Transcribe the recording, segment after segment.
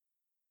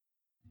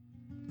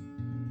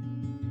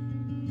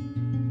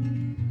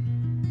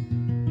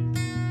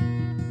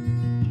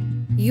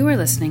You are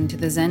listening to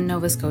the Zen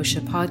Nova Scotia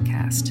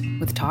podcast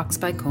with talks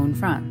by Cone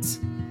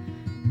Franz.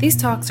 These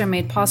talks are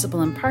made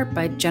possible in part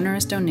by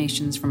generous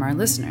donations from our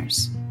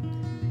listeners.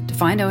 To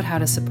find out how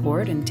to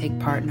support and take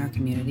part in our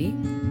community,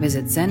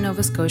 visit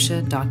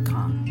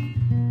zennovascotia.com.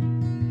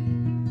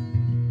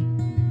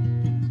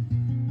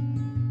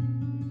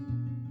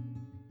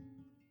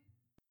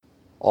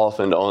 Off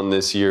and on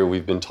this year,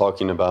 we've been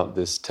talking about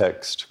this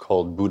text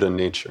called Buddha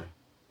Nature.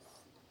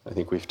 I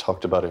think we've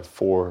talked about it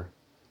 4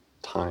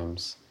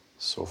 times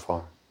so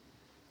far.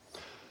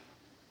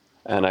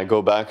 And I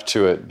go back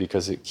to it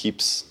because it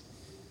keeps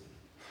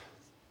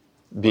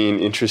being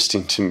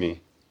interesting to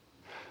me.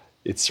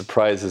 It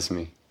surprises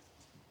me.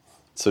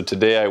 So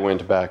today I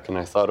went back and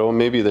I thought, oh,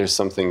 maybe there's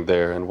something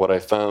there. And what I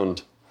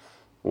found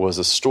was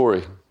a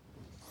story.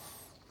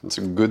 It's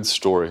a good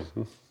story.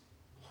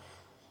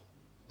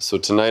 So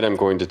tonight I'm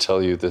going to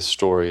tell you this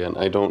story, and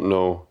I don't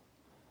know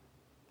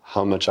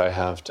how much I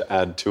have to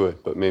add to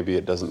it, but maybe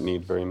it doesn't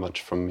need very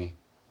much from me.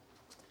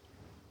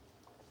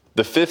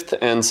 The 5th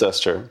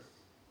ancestor,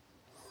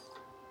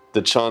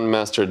 the Chan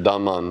master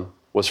Daman,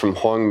 was from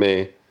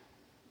Huangmei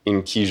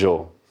in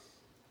Qizhou.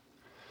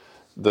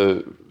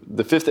 The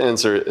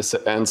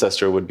 5th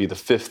ancestor would be the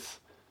 5th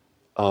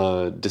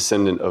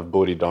descendant of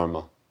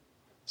Bodhidharma.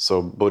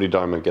 So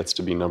Bodhidharma gets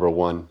to be number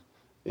 1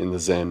 in the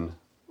Zen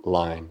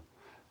line.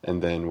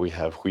 And then we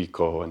have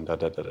Huiko and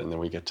and then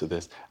we get to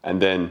this.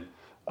 And then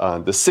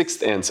the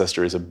 6th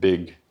ancestor is a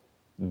big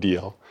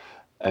deal.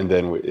 And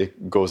then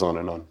it goes on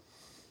and on.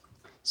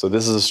 So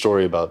this is a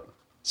story about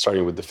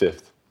starting with the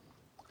 5th.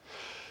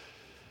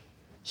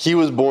 He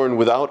was born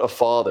without a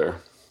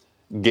father,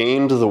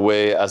 gained the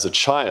way as a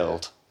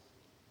child,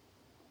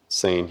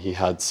 saying he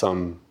had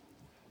some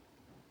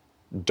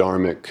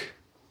dharmic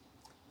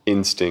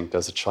instinct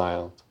as a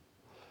child,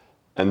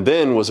 and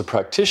then was a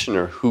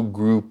practitioner who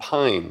grew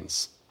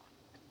pines.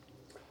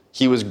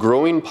 He was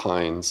growing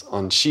pines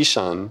on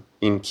Xishan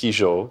in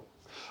Qizhou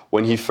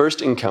when he first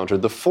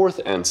encountered the 4th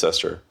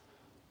ancestor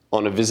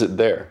on a visit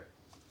there.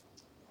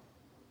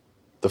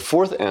 The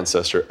 4th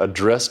ancestor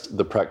addressed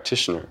the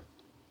practitioner,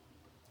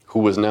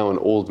 who was now an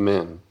old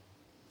man,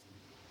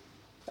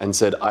 and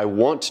said, I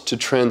want to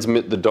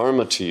transmit the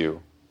Dharma to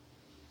you,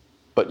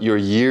 but your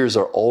years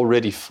are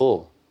already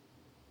full.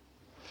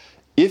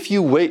 If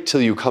you wait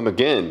till you come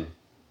again,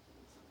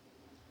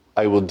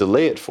 I will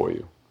delay it for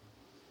you.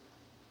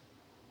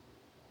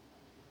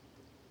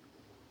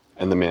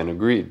 And the man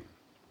agreed.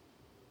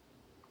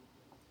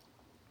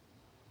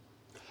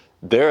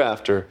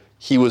 Thereafter,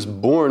 he was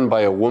born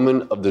by a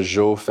woman of the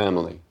Zhou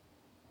family.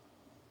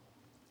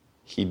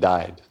 He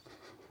died.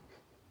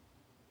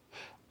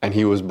 And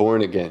he was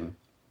born again.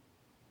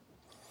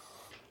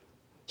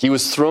 He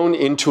was thrown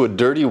into a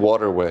dirty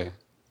waterway,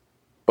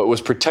 but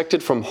was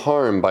protected from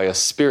harm by a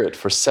spirit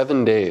for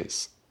 7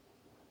 days.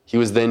 He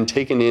was then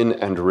taken in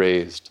and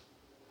raised.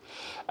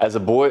 As a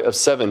boy of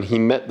 7, he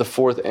met the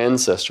 4th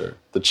ancestor,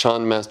 the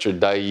Chan master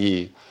Dai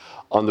Yi,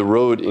 on the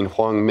road in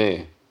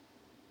Huangmei.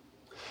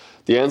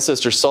 The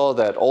ancestor saw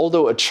that,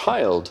 although a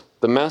child,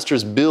 the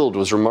master's build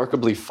was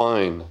remarkably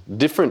fine,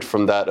 different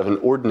from that of an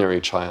ordinary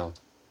child.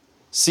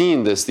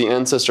 Seeing this, the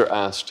ancestor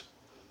asked,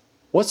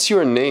 "What's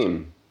your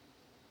name?"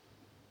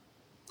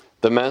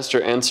 The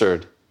master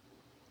answered,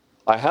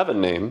 "I have a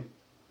name,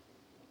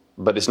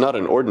 but it's not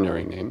an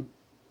ordinary name."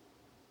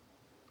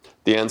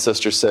 The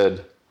ancestor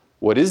said,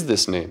 "What is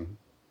this name?"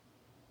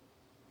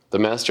 The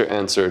master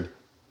answered,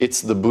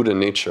 "It's the Buddha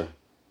nature."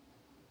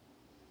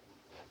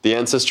 The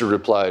ancestor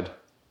replied,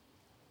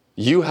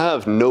 "You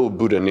have no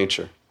Buddha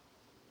nature."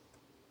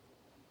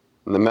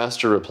 And the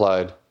master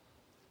replied,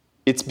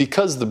 "It's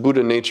because the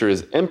Buddha nature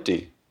is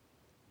empty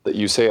that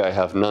you say I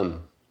have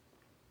none."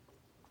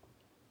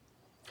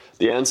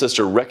 The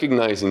ancestor,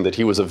 recognizing that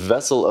he was a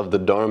vessel of the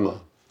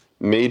Dharma,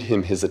 made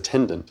him his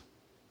attendant.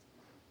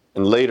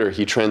 And later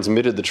he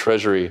transmitted the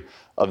treasury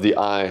of the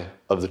eye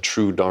of the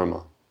true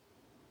Dharma.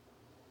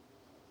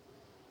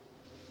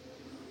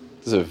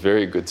 This is a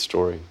very good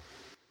story.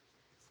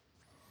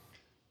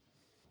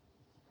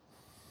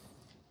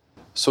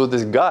 So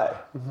this guy,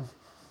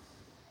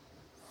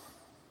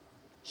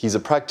 he's a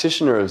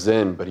practitioner of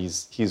Zen, but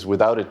he's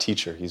without a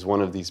teacher. He's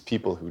one of these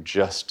people who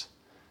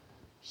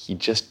he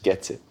just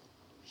gets it.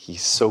 He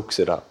soaks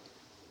it up.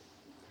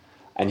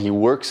 And he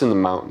works in the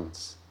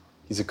mountains.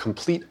 He's a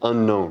complete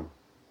unknown.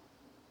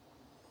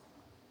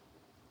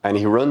 And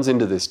he runs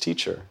into this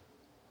teacher.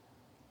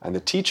 And the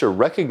teacher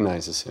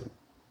recognizes him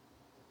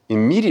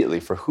immediately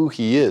for who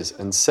he is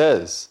and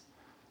says,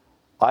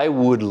 "I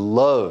would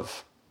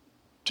love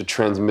to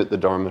transmit the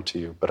Dharma to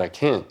you, but I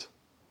can't.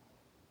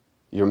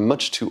 You're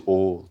much too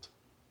old."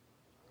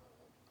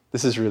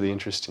 This is really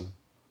interesting.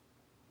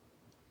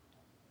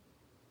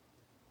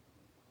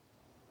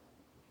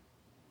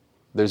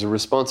 There's a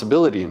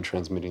responsibility in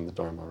transmitting the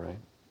Dharma, right?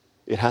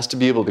 It has to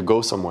be able to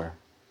go somewhere.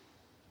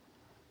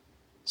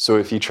 So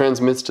if he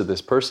transmits to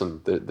this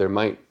person,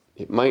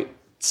 it might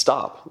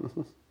stop.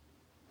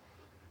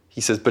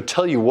 He says, "But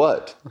tell you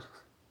what,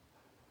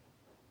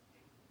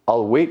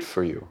 I'll wait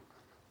for you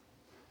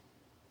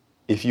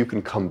if you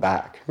can come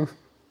back."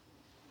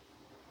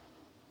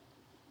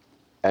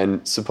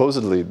 And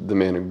supposedly the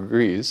man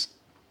agrees,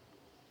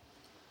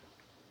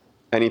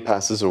 and he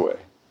passes away.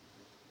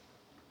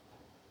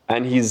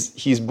 And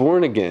he's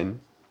born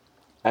again,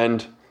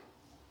 and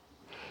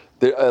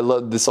I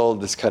love all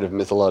this kind of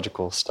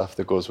mythological stuff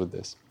that goes with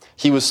this.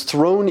 He was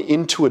thrown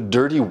into a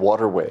dirty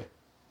waterway.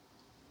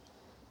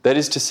 That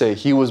is to say,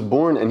 he was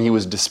born and he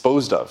was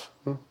disposed of.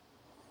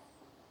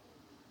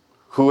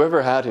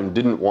 Whoever had him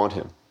didn't want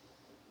him.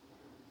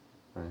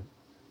 Right?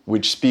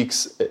 Which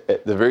speaks,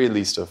 at the very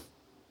least, of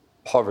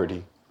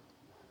poverty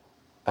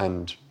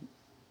and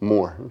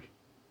more.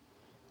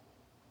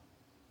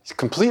 He's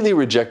completely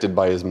rejected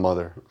by his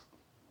mother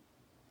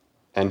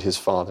and his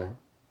father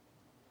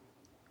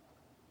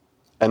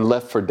and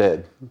left for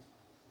dead.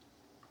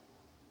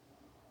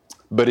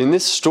 But in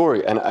this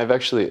story, and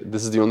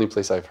this is the only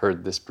place I've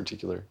heard this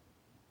particular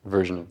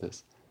version of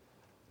this,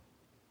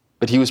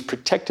 but he was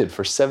protected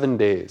for 7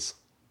 days,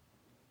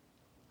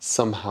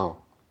 somehow.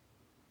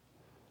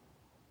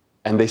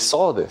 And they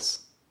saw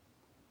this.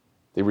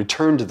 They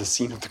returned to the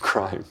scene of the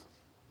crime.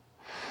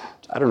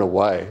 I don't know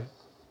why.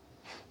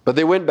 But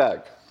they went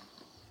back,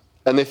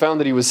 and they found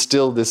that he was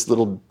still this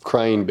little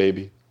crying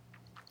baby.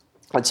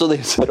 And so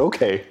they said,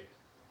 okay,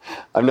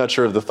 I'm not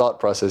sure of the thought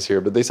process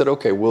here, but they said,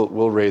 okay,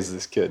 we'll raise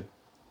this kid.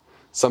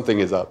 Something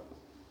is up.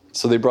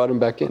 So they brought him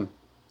back in.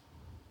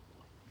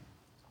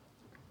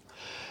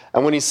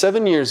 And when he's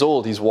 7 years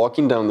old, he's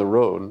walking down the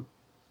road,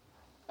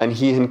 and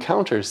he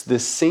encounters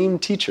this same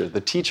teacher, the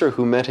teacher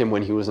who met him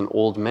when he was an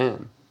old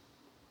man.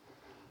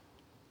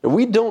 And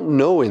we don't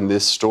know in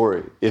this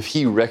story if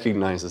he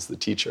recognizes the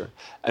teacher.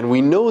 And we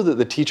know that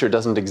the teacher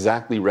doesn't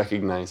exactly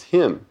recognize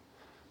him.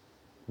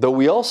 Though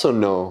we also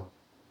know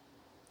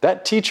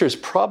that teacher's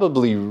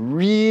probably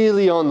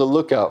really on the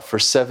lookout for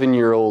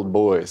 7-year-old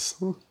boys.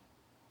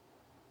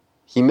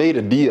 He made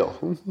a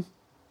deal.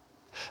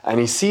 And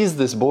he sees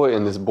this boy,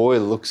 and this boy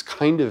looks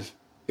kind of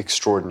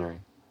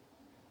extraordinary.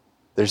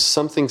 There's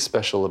something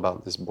special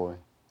about this boy.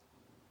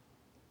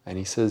 And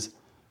he says,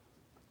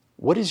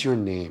 "What is your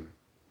name?"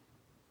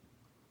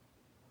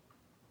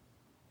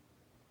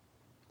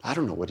 I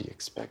don't know what he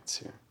expects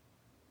here.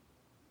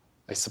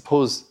 I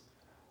suppose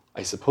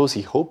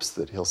he hopes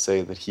that he'll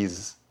say that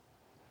he's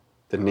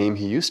the name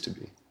he used to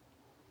be.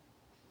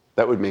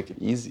 That would make it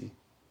easy.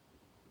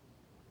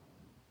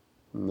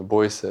 And the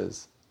boy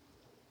says,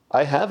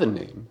 "I have a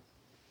name,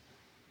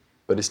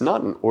 but it's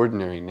not an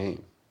ordinary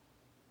name."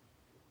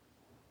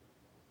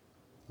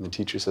 And the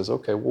teacher says,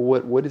 "Okay,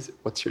 well, what is it?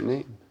 What's your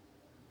name?"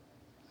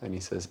 And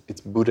he says,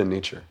 "It's Buddha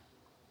nature."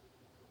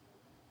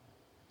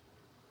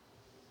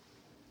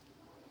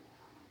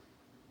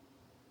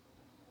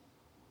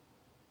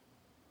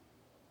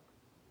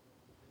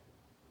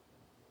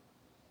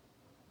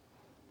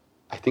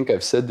 I think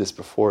I've said this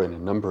before in a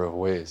number of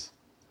ways,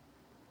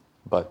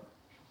 but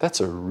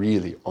that's a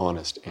really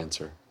honest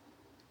answer.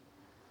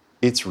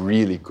 It's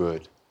really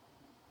good.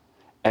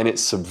 And it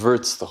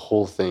subverts the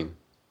whole thing.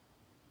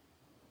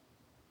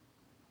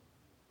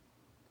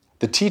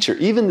 The teacher,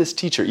 even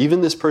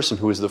this person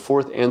who is the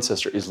fourth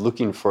ancestor, is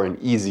looking for an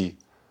easy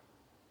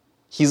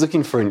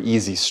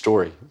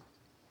story,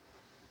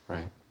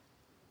 right?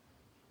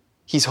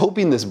 He's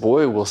hoping this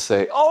boy will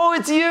say, "Oh,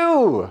 it's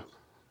you!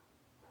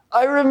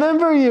 I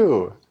remember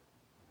you!"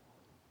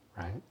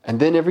 Right? And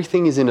then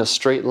everything is in a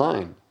straight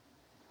line.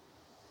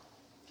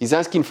 He's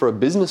asking for a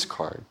business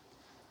card.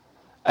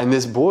 And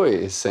this boy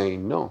is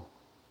saying, "No,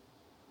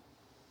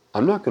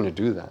 I'm not going to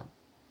do that."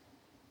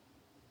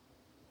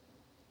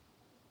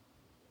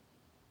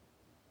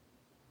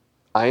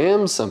 I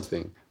am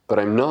something, but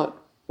I'm not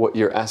what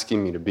you're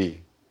asking me to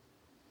be.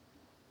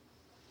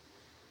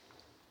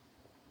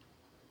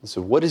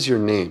 So what is your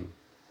name?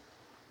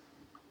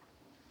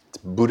 It's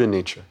Buddha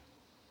nature.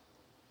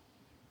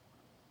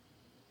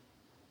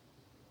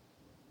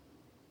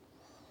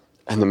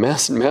 And the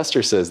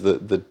master says,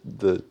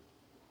 the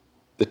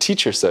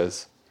teacher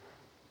says,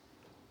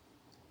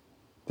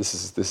 this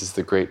is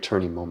the great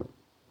turning moment.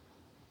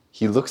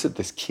 He looks at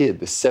this kid,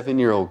 this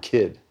 7-year-old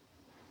kid.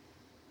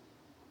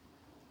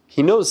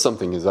 He knows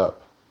something is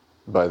up,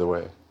 by the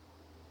way.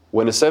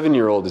 When a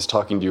 7-year-old is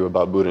talking to you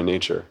about Buddha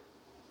nature,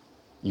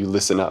 you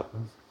listen up.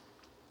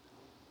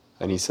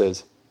 And he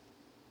says,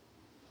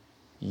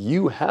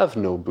 "You have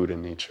no Buddha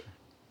nature."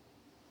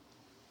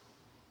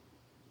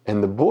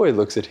 And the boy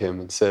looks at him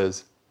and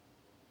says,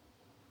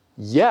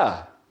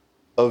 "Yeah,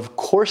 of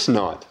course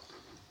not."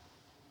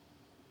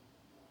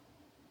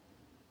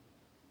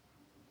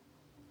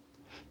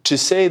 To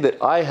say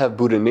that I have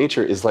Buddha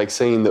nature is like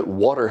saying that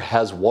water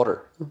has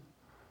water.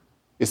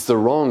 It's the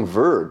wrong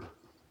verb.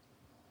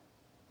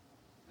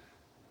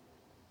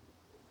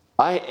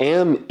 I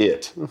am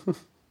it.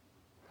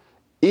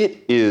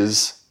 It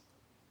is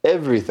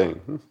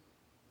everything.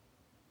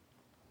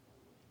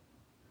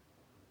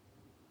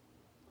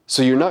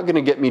 So you're not going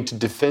to get me to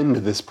defend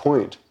this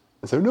point.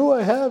 I said, "No,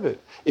 I have it."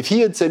 If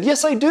he had said,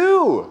 "Yes, I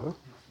do.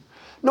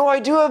 No, I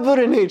do have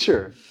Buddha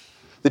nature,"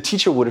 the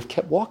teacher would have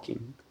kept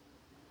walking.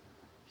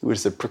 He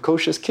was a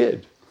precocious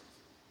kid.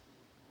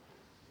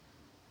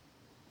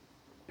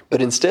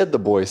 But instead, the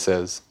boy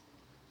says,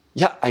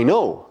 Yeah, I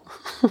know.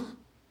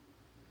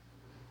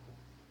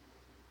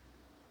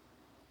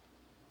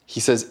 He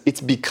says,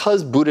 it's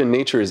because Buddha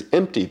nature is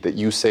empty that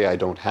you say I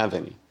don't have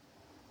any.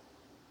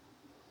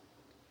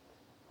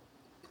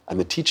 And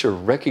the teacher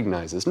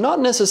recognizes, not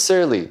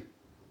necessarily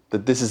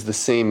that this is the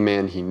same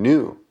man he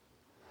knew,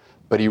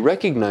 but he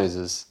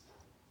recognizes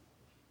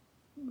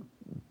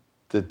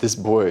that this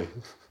boy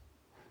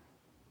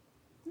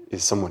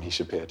is someone he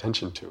should pay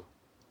attention to.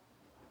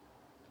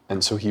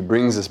 And so he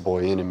brings this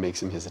boy in and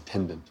makes him his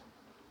attendant.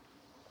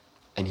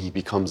 And he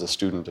becomes a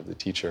student of the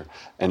teacher.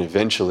 And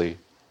eventually,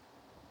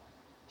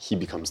 he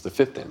becomes the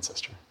fifth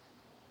ancestor,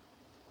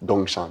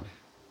 Dongshan,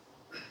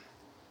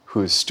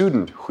 whose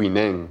student,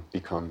 Huineng,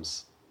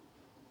 becomes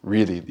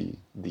really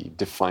the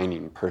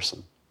defining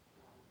person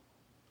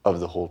of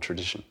the whole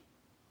tradition.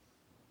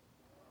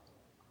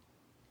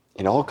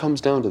 It all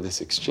comes down to this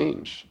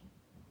exchange.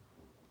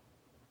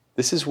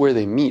 This is where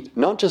they meet,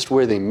 not just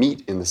where they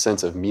meet in the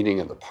sense of meeting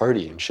at the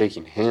party and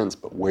shaking hands,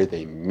 but where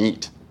they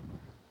meet.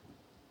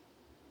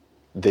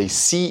 They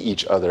see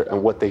each other,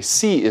 and what they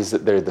see is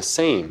that they're the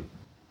same.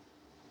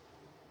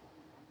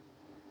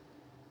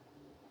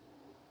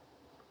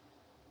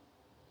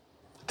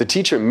 The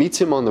teacher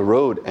meets him on the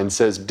road and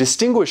says,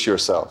 distinguish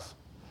yourself.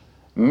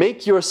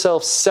 Make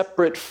yourself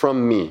separate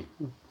from me.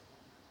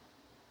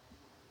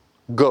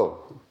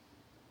 Go.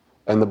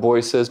 And the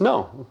boy says,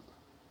 no,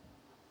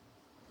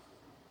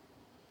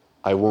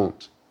 I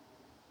won't.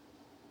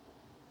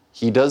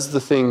 He does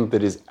the thing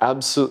that is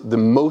the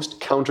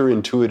most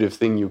counterintuitive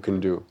thing you can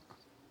do.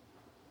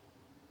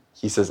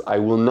 He says, I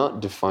will not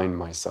define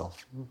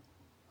myself.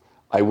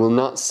 I will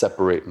not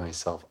separate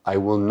myself. I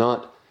will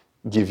not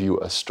give you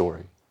a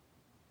story.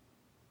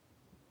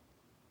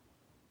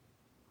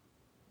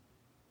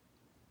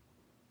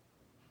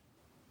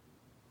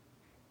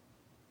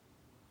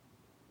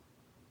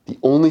 The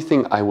only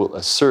thing I will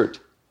assert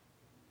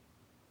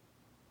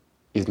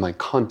is my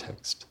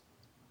context.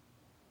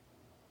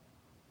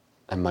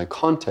 And my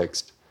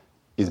context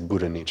is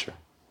Buddha nature.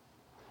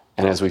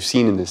 And as we've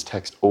seen in this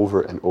text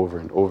over and over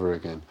and over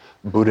again,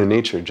 Buddha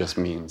nature just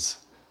means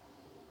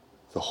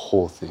the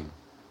whole thing.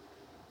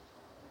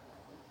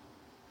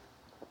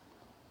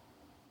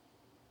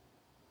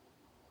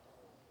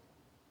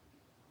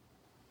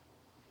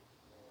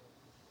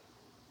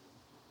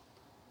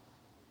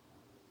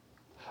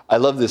 I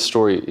love this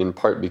story in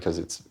part because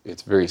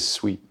it's very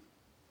sweet.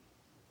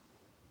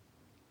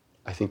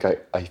 I think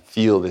I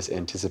feel this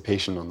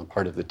anticipation on the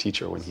part of the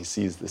teacher when he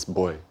sees this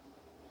boy.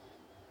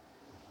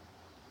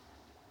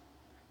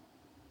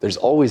 There's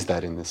always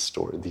that in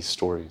these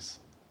stories.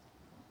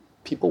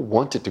 People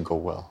want it to go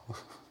well.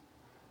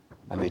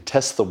 And they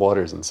test the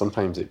waters, and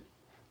sometimes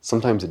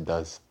it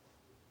does.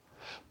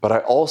 But I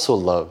also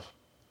love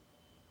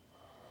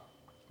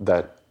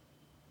that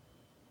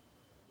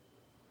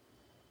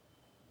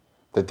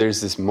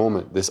there's this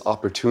moment, this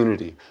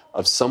opportunity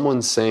of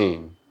someone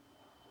saying,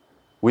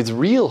 with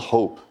real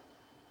hope,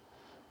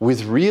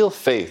 with real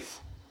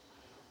faith,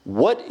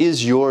 what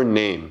is your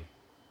name?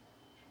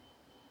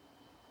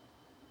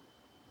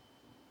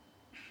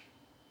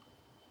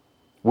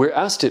 We're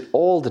asked it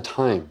all the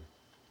time.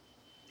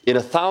 In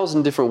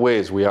 1,000 different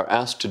ways, we are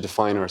asked to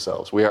define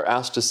ourselves. We are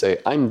asked to say,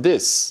 I'm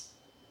this.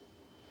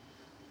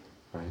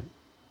 Right?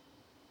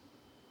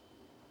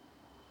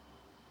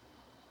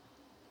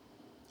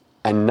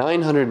 And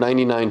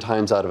 999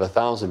 times out of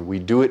 1,000, we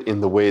do it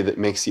in the way that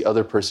makes the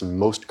other person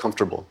most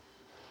comfortable.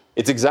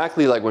 It's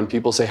exactly like when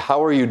people say,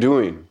 how are you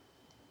doing?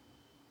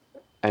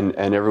 And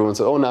everyone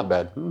says, oh, not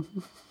bad.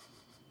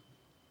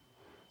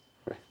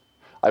 Right.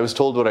 I was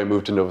told when I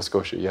moved to Nova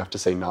Scotia, you have to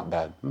say not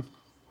bad.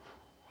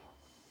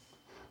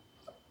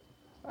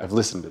 I've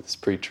listened to this,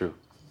 pretty true.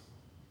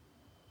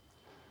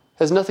 It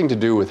has nothing to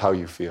do with how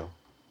you feel.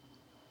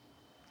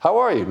 How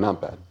are you? Not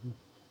bad.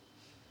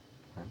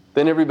 Right.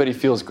 Then everybody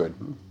feels good.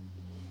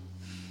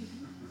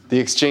 The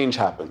exchange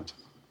happened.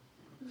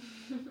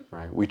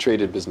 Right? We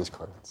traded business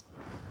cards.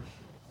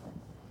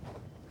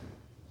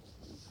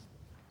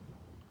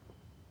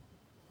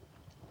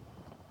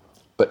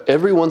 But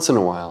every once in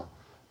a while,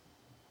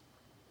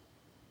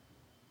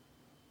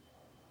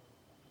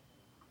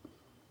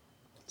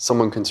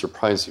 someone can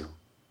surprise you.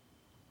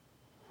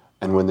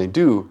 And when they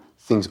do,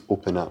 things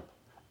open up.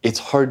 It's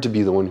hard to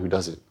be the one who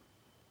does it.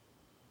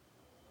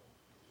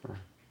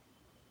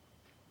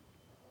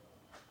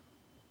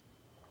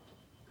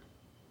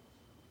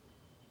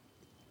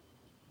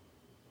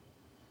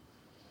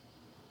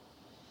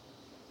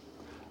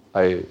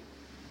 I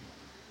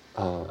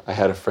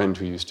had a friend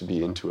who used to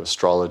be into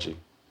astrology,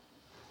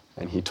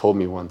 and he told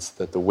me once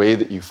that the way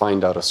that you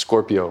find out a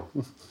Scorpio,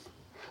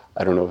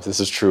 I don't know if this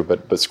is true,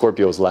 but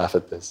Scorpios laugh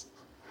at this,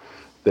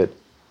 that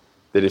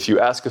if you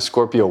ask a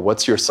Scorpio,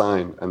 what's your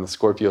sign? And the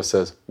Scorpio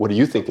says, what do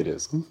you think it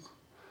is?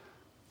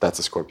 That's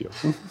a Scorpio.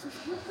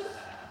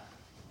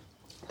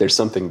 There's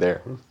something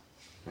there.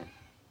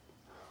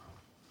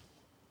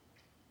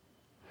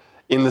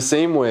 In the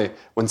same way,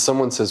 when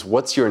someone says,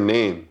 what's your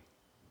name?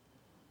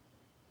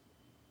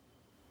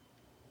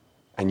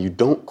 And you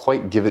don't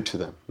quite give it to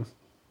them.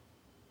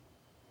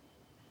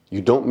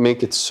 You don't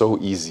make it so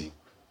easy.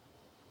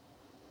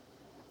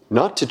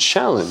 Not to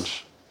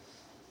challenge,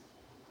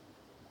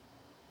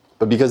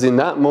 but because in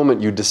that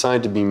moment you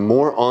decide to be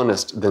more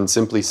honest than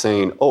simply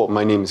saying, oh,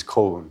 my name is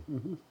Koun.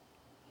 Mm-hmm.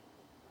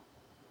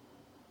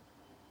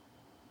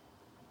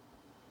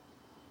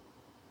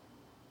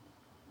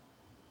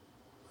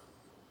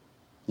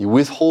 You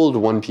withhold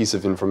one piece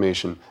of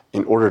information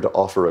in order to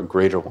offer a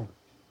greater one.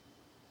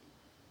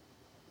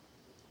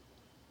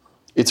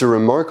 It's a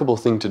remarkable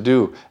thing to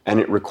do,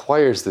 and it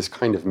requires this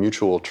kind of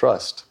mutual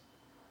trust.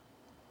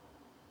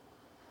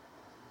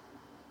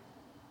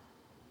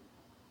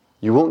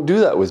 You won't do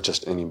that with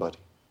just anybody.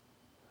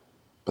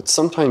 But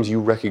sometimes you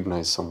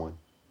recognize someone,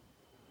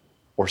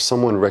 or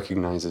someone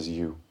recognizes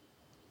you.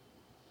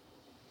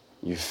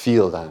 You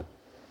feel that.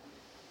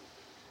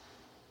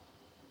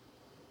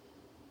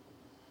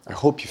 I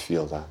hope you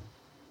feel that.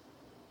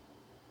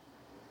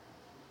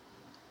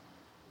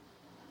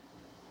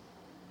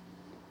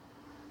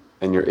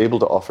 And you're able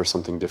to offer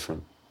something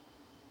different.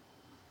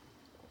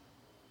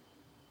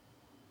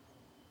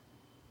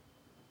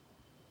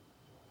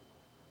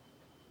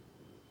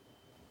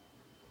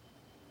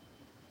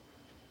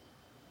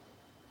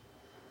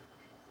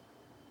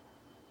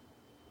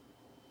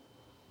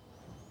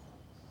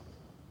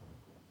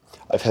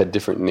 I've had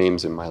different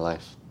names in my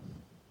life.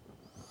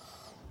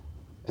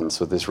 And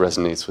so this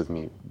resonates with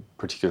me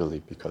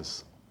particularly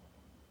because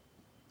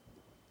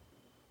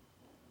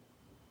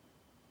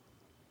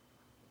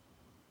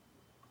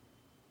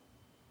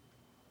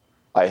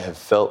I have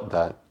felt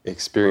that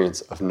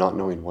experience of not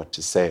knowing what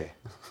to say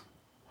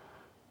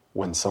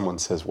when someone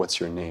says,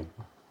 "What's your name?"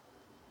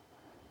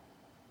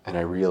 And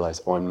I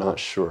realize, oh, I'm not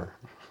sure.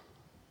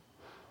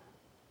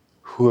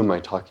 Who am I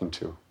talking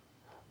to?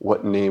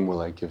 What name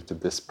will I give to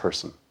this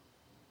person?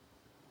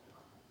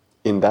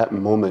 In that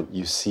moment,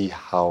 you see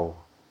how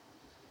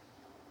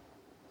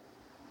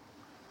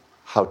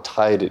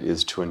tied it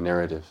is to a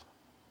narrative,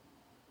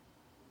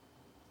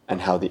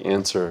 and how the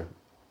answer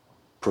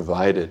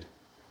provided,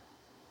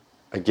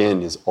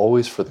 again, is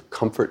always for the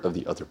comfort of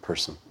the other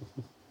person.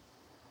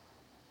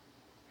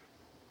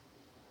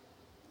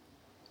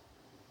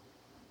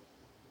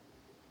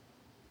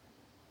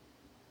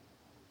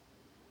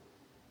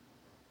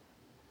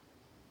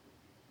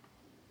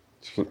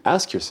 So you can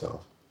ask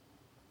yourself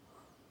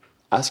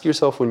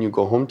when you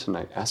go home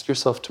tonight, ask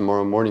yourself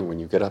tomorrow morning when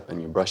you get up and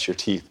you brush your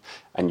teeth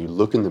and you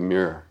look in the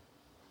mirror,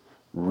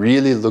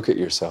 really look at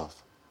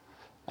yourself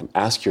and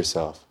ask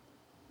yourself,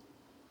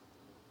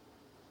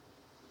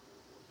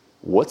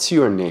 what's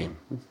your name?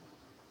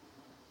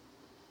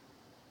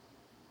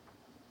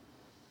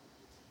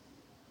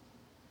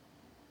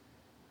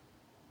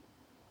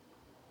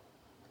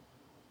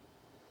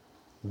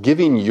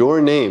 Giving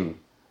your name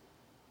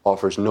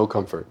offers no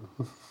comfort.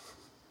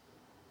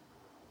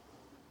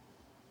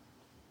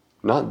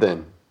 Not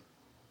then.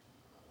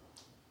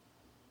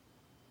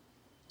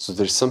 So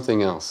there's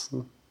something else.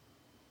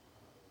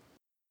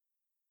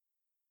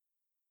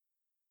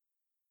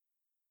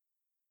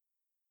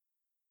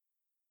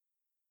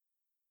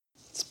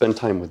 Spend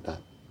time with that.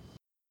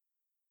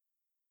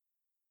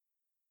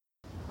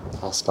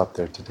 I'll stop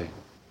there today.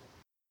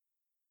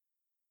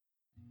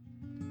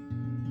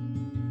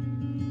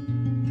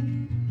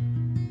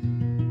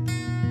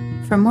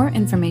 For more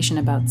information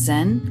about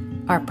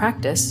Zen, our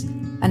practice,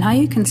 and how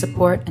you can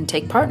support and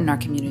take part in our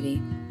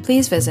community,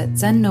 please visit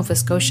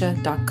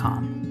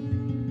zennovascotia.com.